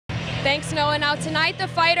Thanks, Noah. Now tonight the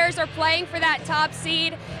Fighters are playing for that top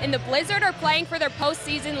seed and the Blizzard are playing for their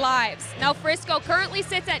postseason lives. Now Frisco currently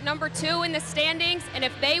sits at number 2 in the standings, and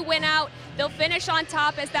if they win out, they'll finish on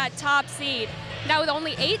top as that top seed. Now with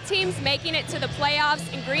only 8 teams making it to the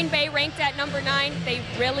playoffs and Green Bay ranked at number 9, they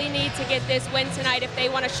really need to get this win tonight if they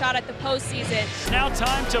want a shot at the postseason. Now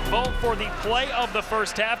time to vote for the play of the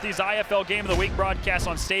first half. These IFL Game of the Week broadcasts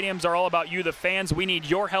on stadiums are all about you, the fans. We need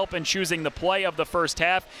your help in choosing the play of the first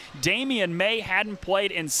half. Damian May hadn't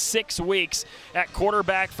played in 6 weeks at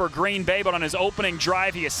quarterback for Green Bay, but on his opening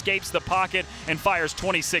drive, he escapes the pocket and fires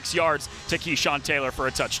 26 yards to Keyshawn Taylor for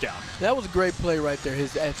a touchdown. That was a great play right there.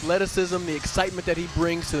 His athleticism, the excitement that he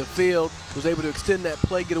brings to the field, was able to extend that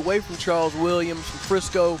play, get away from Charles Williams from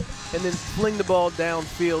Frisco, and then fling the ball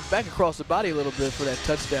downfield, back across the body a little bit for that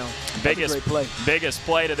touchdown. Biggest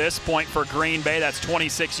play to this point for Green Bay. That's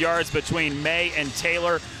 26 yards between May and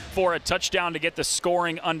Taylor for a touchdown to get the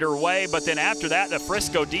scoring underway. But then after that, the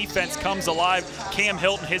Frisco defense comes alive. Cam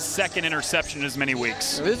Hilton, his second interception in as many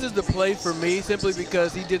weeks. This is the play for me simply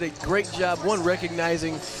because he did a great job, one,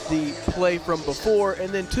 recognizing the play from before, and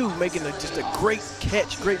then two, making just a great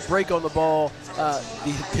catch, great break on the ball.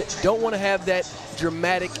 You don't want to have that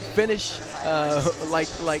dramatic finish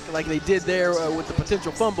like they did there with the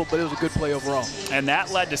potential fumble, but it was a good play overall. And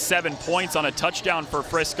that led to 7 points on a touchdown for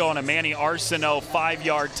Frisco and a Manny Arsenault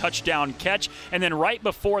 5-yard touchdown catch. And then right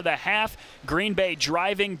before the half, Green Bay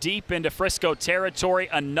driving deep into Frisco territory,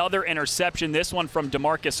 another interception, this one from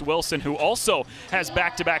DeMarcus Wilson, who also has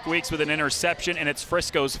back-to-back weeks with an interception, and it's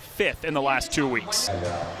Frisco's 5th in the last 2 weeks.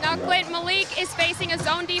 Now Clint, Malik is facing a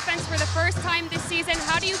zone defense for the first time this season.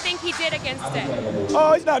 How do you think he did against it?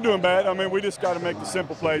 Oh, he's not doing bad. I mean, we just got to make the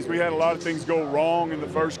simple plays. We had a lot of things go wrong in the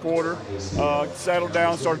first quarter. Settled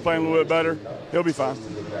down, started playing a little bit better. He'll be fine.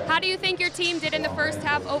 How do you think your team did in the first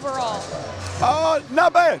half overall?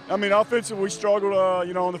 Not bad. I mean, offensively, we struggled,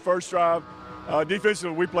 on the first drive.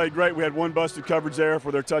 Defensively, we played great. We had one busted coverage there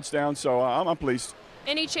for their touchdown, so I'm pleased.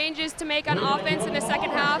 Any changes to make on offense in the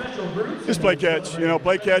second half? Just play catch,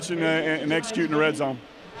 play catch and execute in the red zone.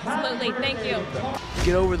 Absolutely, thank you.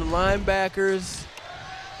 Get over the linebackers.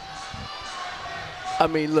 I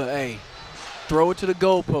mean, look, hey, throw it to the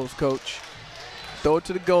goalpost, coach. Throw it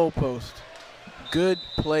to the goalpost. Good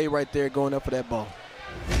play right there going up for that ball.